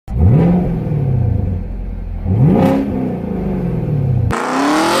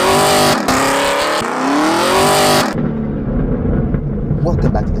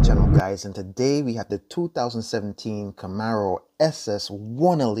guys, and today we have the 2017 Camaro SS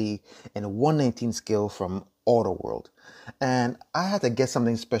 1LE and 119 scale from Auto World. And I had to get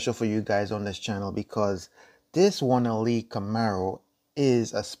something special for you guys on this channel because this 1LE Camaro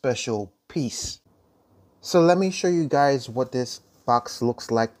is a special piece. So let me show you guys what this box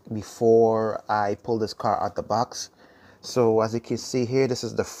looks like before I pull this car out the box. So as you can see here, this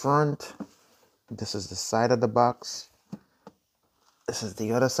is the front, this is the side of the box. This is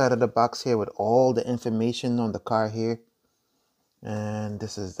the other side of the box here with all the information on the car here. And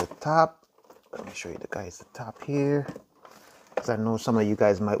this is the top. Let me show you the guys the top here, because I know some of you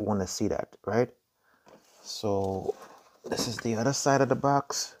guys might want to see that, right? So this is the other side of the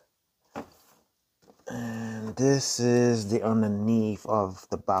box. And this is the underneath of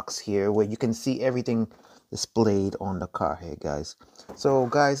the box here where you can see everything displayed on the car here, guys. So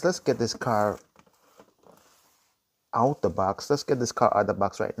guys, let's get this car out the box. Let's get this car out of the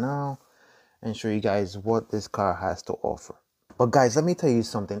box right now and show you guys what this car has to offer. But guys, let me tell you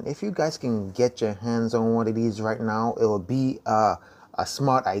something. If you guys can get your hands on one of these right now, it will be a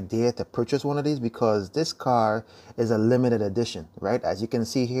smart idea to purchase one of these, because this car is a limited edition, right? As you can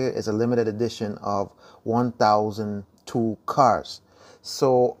see here, it's a limited edition of 1,002 cars.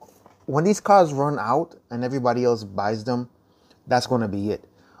 So when these cars run out and everybody else buys them, that's going to be it.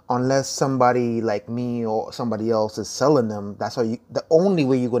 Unless somebody like me or somebody else is selling them, that's how the only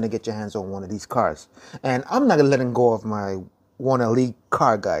way you're going to get your hands on one of these cars. And I'm not going to let go of my 1LE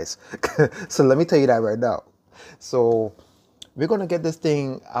car, guys. So let me tell you that right now. So we're going to get this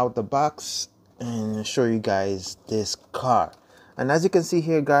thing out the box and show you guys this car. And as you can see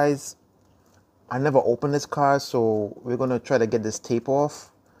here, guys, I never opened this car, so we're going to try to get this tape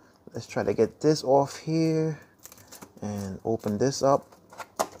off. Let's try to get this off here and open this up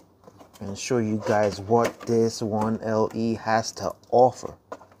and show you guys what this 1LE has to offer,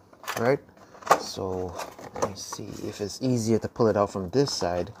 right? So let me see if it's easier to pull it out from this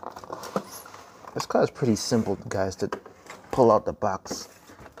side. This car is pretty simple, guys, to pull out the box.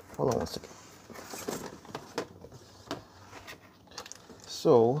 Hold on one second.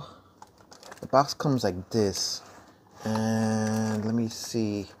 So the box comes like this, and let me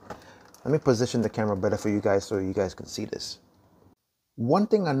see. Let me position the camera better for you guys so you guys can see this. One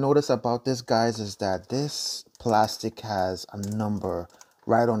thing I noticed about this, guys, is that this plastic has a number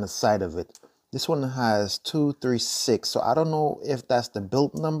right on the side of it. This one has 236, so I don't know if that's the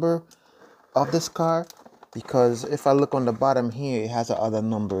build number of this car, because if I look on the bottom here, it has another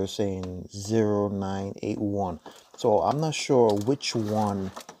number saying 0981. So I'm not sure which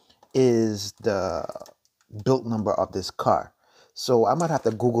one is the build number of this car. So I might have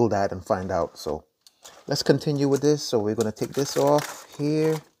to Google that and find out. So let's continue with this. So we're going to take this off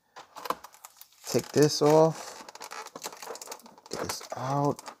here. Take this off. Get this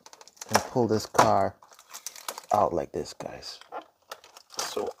out. And pull this car out like this, guys.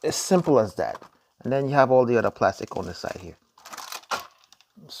 So it's simple as that. And then you have all the other plastic on the side here.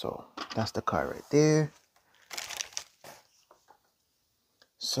 So that's the car right there.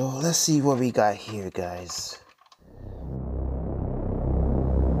 So let's see what we got here, guys.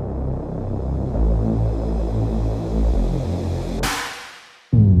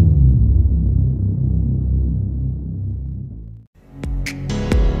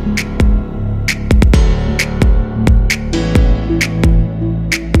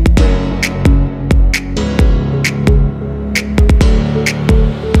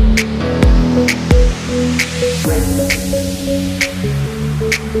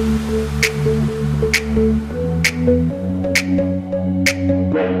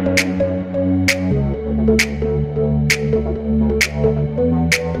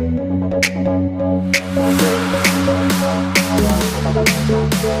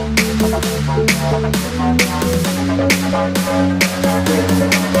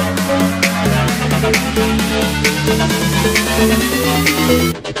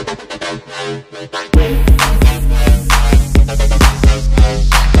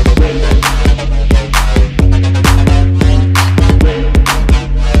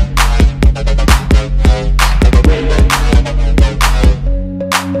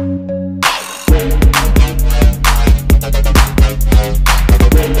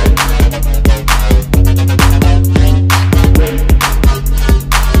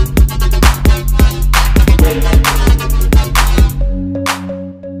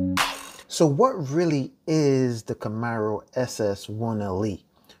 So what really is the Camaro SS 1LE,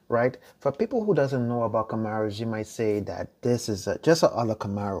 right? For people who doesn't know about Camaros, you might say that this is just another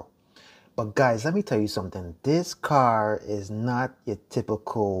Camaro. But guys, let me tell you something. This car is not your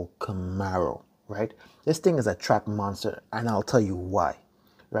typical Camaro, right? This thing is a track monster, and I'll tell you why,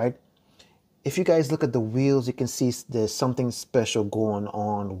 right? if you guys look at the wheels, you can see there's something special going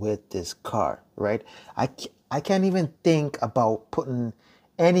on with this car, right? I can't even think about putting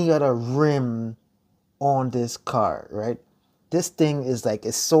any other rim on this car, right? This thing is like,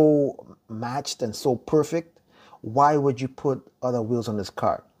 it's so matched and so perfect. Why would you put other wheels on this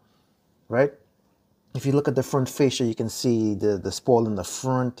car, right? If you look at the front fascia, you can see the spoiler in the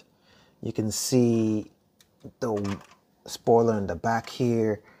front. You can see the spoiler in the back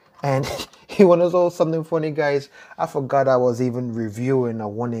here. And you want to know something funny, guys? I forgot I was even reviewing a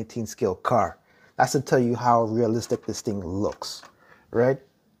 1/18 scale car. That's to tell you how realistic this thing looks, right?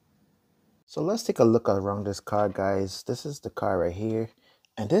 So let's take a look around this car, guys. This is the car right here.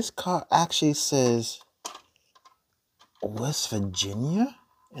 And this car actually says West Virginia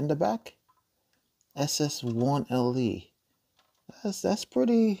in the back. SS1LE. That's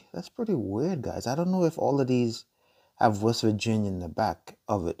pretty weird, guys. I don't know if all of these have West Virginia in the back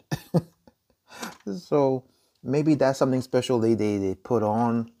of it. So maybe that's something special they put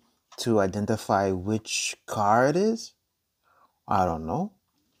on to identify which car it is. I don't know,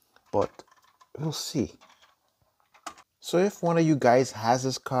 but we'll see. So if one of you guys has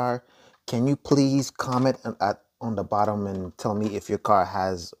this car, can you please comment on the bottom and tell me if your car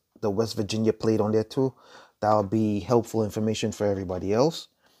has the West Virginia plate on there too? That'll be helpful information for everybody else.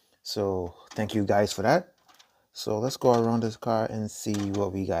 So thank you guys for that. So let's go around this car and see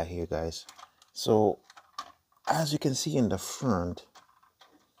what we got here, guys. So as you can see in the front,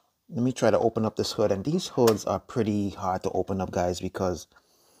 let me try to open up this hood. And these hoods are pretty hard to open up, guys, because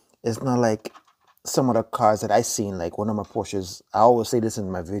it's not like some of the cars that I've seen, like one of my Porsches. I always say this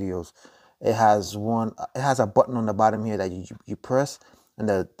in my videos. It has a button on the bottom here that you press, and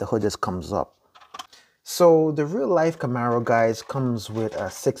the hood just comes up. So the real life Camaro, guys, comes with a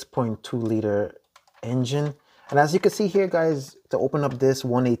 6.2 liter engine. And as you can see here, guys, to open up this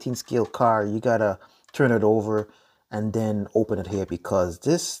 1/18 scale car, you gotta turn it over and then open it here, because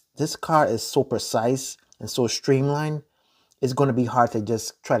this car is so precise and so streamlined. It's going to be hard to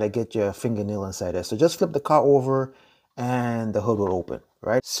just try to get your fingernail inside there. So just flip the car over and the hood will open,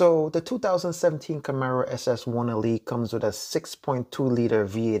 right? So the 2017 Camaro SS1LE comes with a 6.2 liter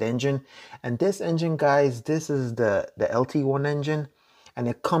V8 engine. And this engine, guys, this is the LT1 engine. And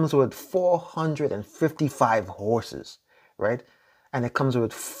it comes with 455 horses, right? And it comes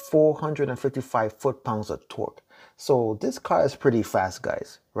with 455 foot-pounds of torque. So this car is pretty fast,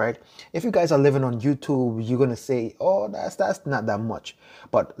 guys, right? If you guys are living on YouTube, you're gonna say, oh, that's not that much.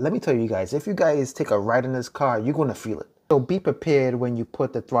 But let me tell you guys, if you guys take a ride in this car, you're gonna feel it. So be prepared when you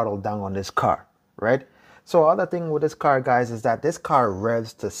put the throttle down on this car, right? So other thing with this car, guys, is that this car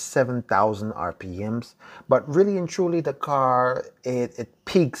revs to 7,000 RPMs, but really and truly the car, it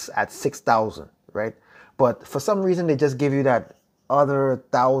peaks at 6,000, right? But for some reason, they just give you that other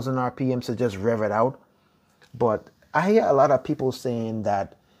 1,000 RPMs to just rev it out. But I hear a lot of people saying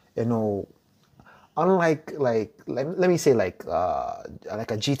that, you know, unlike let me say like a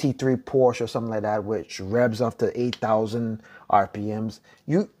GT3 Porsche or something like that, which revs up to 8,000 RPMs.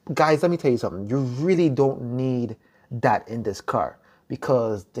 You guys, let me tell you something. You really don't need that in this car,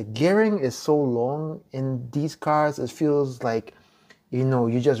 because the gearing is so long in these cars. It feels like, you know,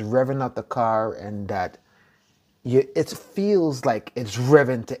 you're just revving up the car, and that it feels like it's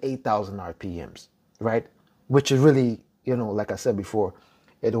revving to 8,000 RPMs, right? Which is really, you know, like I said before,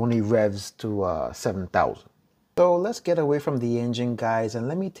 it only revs to 7,000. So let's get away from the engine, guys, and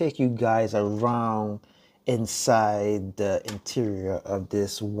let me take you guys around inside the interior of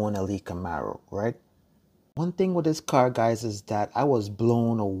this 1LE Camaro, right? One thing with this car, guys, is that I was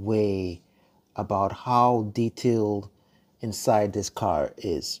blown away about how detailed inside this car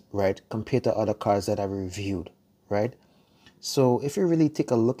is, right? Compared to other cars that I reviewed, right? So if you really take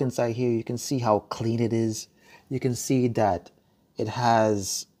a look inside here, you can see how clean it is. You can see that it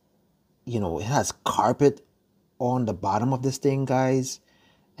has, you know, it has carpet on the bottom of this thing, guys.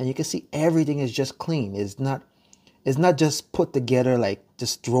 And you can see everything is just clean. It's not just put together, like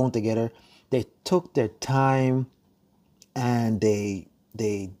just thrown together. They took their time and they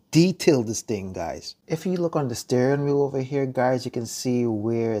detailed this thing, guys. If you look on the steering wheel over here, guys, you can see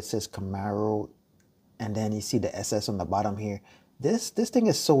where it says Camaro, and then you see the SS on the bottom here. This thing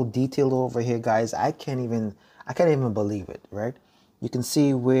is so detailed over here, guys. I can't even believe it, right? You can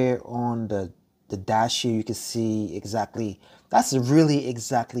see where on the dash here, you can see exactly, that's really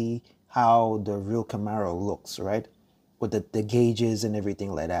exactly how the real Camaro looks, right? With the gauges and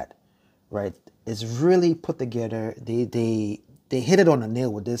everything like that, right? It's really put together. They hit it on a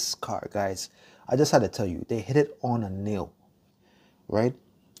nail with this car, guys. I just had to tell you, they hit it on a nail, right?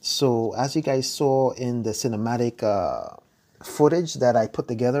 So as you guys saw in the cinematic footage that I put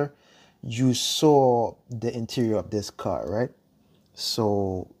together, you saw the interior of this car, right?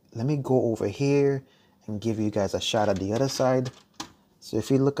 So let me go over here and give you guys a shot at the other side. So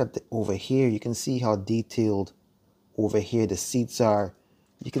if you look at over here, you can see how detailed over here the seats are.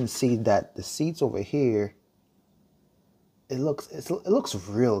 You can see that the seats over here, it looks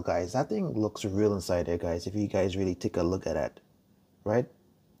real, guys. That thing looks real inside there, guys, if you guys really take a look at it, right?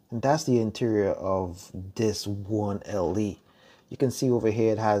 And that's the interior of this 1LE. You can see over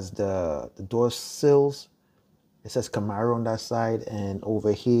here it has the door sills. It says Camaro on that side, and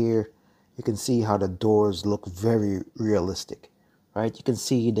over here you can see how the doors look very realistic, right? You can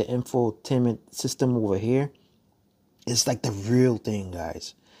see the infotainment system over here. It's like the real thing,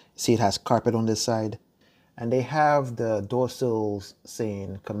 guys. See, it has carpet on this side, and they have the door sills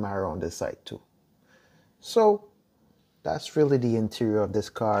saying Camaro on this side too. So that's really the interior of this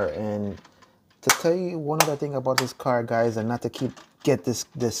car. And to tell you one other thing about this car, guys, and not to get this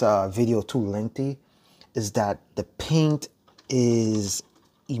video too lengthy, is that the paint is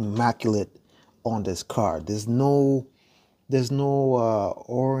immaculate on this car. There's no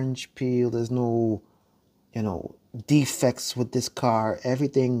orange peel. There's no, you know, defects with this car.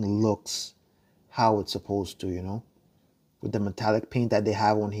 Everything looks how it's supposed to, you know. With the metallic paint that they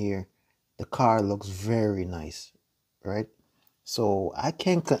have on here, the car looks very nice, right? So I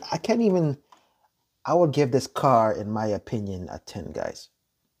would give this car, in my opinion, a 10, guys,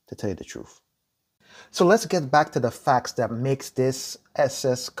 to tell you the truth. So let's get back to the facts that makes this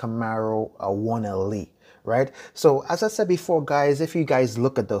SS Camaro a 1LE, right? So as I said before, guys, if you guys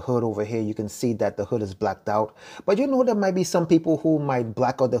look at the hood over here, you can see that the hood is blacked out. But you know, there might be some people who might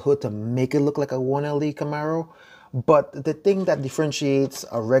black out the hood to make it look like a 1LE Camaro. But the thing that differentiates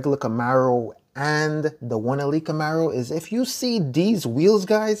a regular Camaro and the 1LE Camaro is if you see these wheels,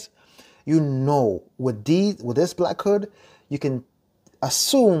 guys, you know, with this black hood, you can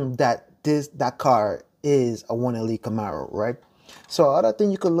assume that that car is a 1LE Camaro, right? So other thing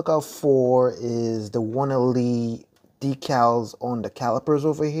you could look out for is the 1LE decals on the calipers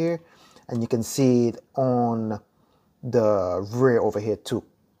over here, and you can see it on the rear over here too,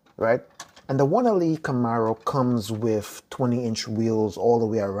 right? And the 1LE Camaro comes with 20-inch wheels all the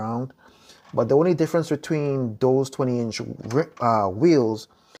way around, but the only difference between those 20-inch wheels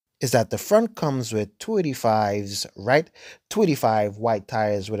is that the front comes with 285s, right? 285 white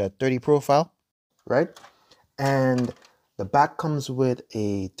tires with a 30 profile, right? And the back comes with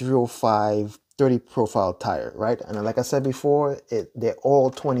a 305 30 profile tire, right? And like I said before, they're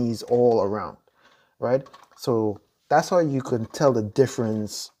all 20s all around, right? So that's how you can tell the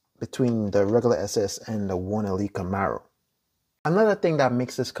difference between the regular SS and the 1LE Camaro. Another thing that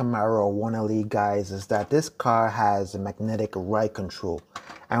makes this Camaro a 1LE, guys, is that this car has magnetic ride control.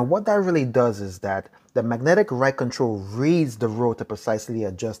 And what that really does is that the magnetic ride control reads the road to precisely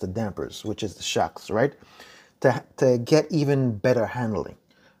adjust the dampers, which is the shocks, right? To get even better handling,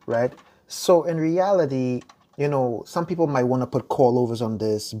 right? So in reality, you know, some people might want to put coilovers on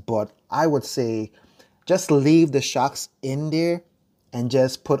this, but I would say just leave the shocks in there and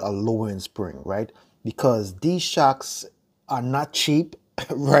just put a lower end spring, right? Because these shocks are not cheap,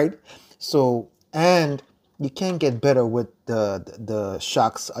 right? So, and you can't get better with the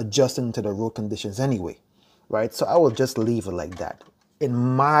shocks adjusting to the road conditions anyway, right? So I will just leave it like that, in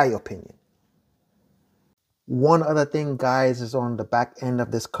my opinion. One other thing, guys, is on the back end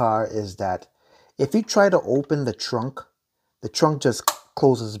of this car is that if you try to open the trunk just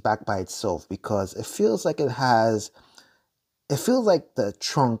closes back by itself because it feels like the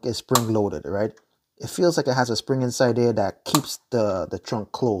trunk is spring loaded, right? It feels like it has a spring inside there that keeps the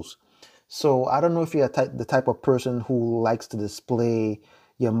trunk closed. So I don't know if you're the type of person who likes to display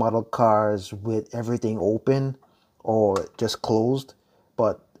your model cars with everything open or just closed.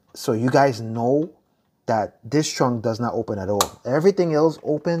 But so you guys know that this trunk does not open at all. Everything else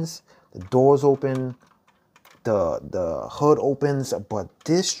opens, the doors open, the hood opens, but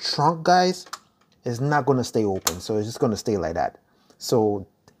this trunk, guys, is not going to stay open. So it's just going to stay like that. So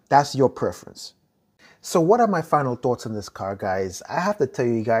that's your preference. So what are my final thoughts on this car, guys? I have to tell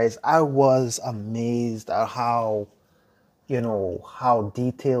you guys, I was amazed at how, you know, how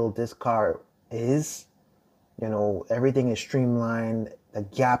detailed this car is. You know, everything is streamlined. The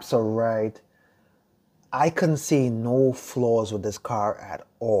gaps are right. I couldn't see no flaws with this car at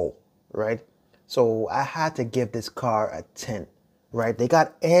all, right? So I had to give this car a 10, right? They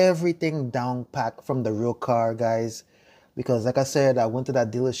got everything down packed from the real car, guys. Because like I said, I went to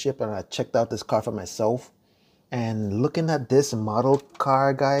that dealership and I checked out this car for myself. And looking at this model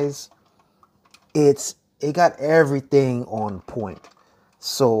car, guys, it got everything on point.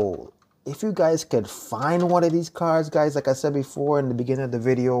 So if you guys could find one of these cars, guys, like I said before in the beginning of the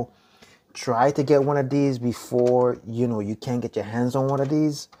video, try to get one of these before, you know, you can't get your hands on one of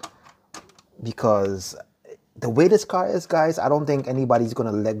these, because the way this car is, guys, I don't think anybody's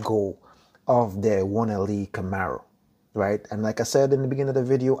gonna let go of their 1LE Camaro, right? And like I said in the beginning of the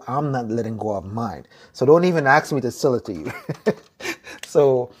video, I'm not letting go of mine. So don't even ask me to sell it to you.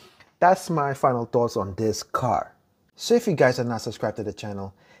 So that's my final thoughts on this car. So if you guys are not subscribed to the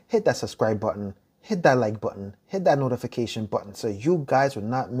channel, hit that subscribe button, hit that like button, hit that notification button so you guys will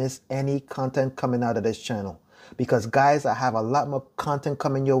not miss any content coming out of this channel. Because guys, I have a lot more content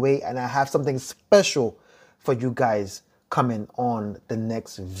coming your way, and I have something special for you guys coming on the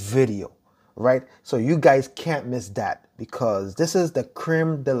next video, right? So you guys can't miss that, because this is the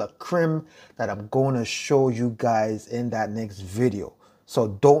creme de la creme that I'm going to show you guys in that next video. So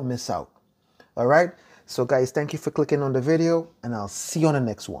don't miss out. All right. So guys, thank you for clicking on the video, and I'll see you on the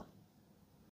next one.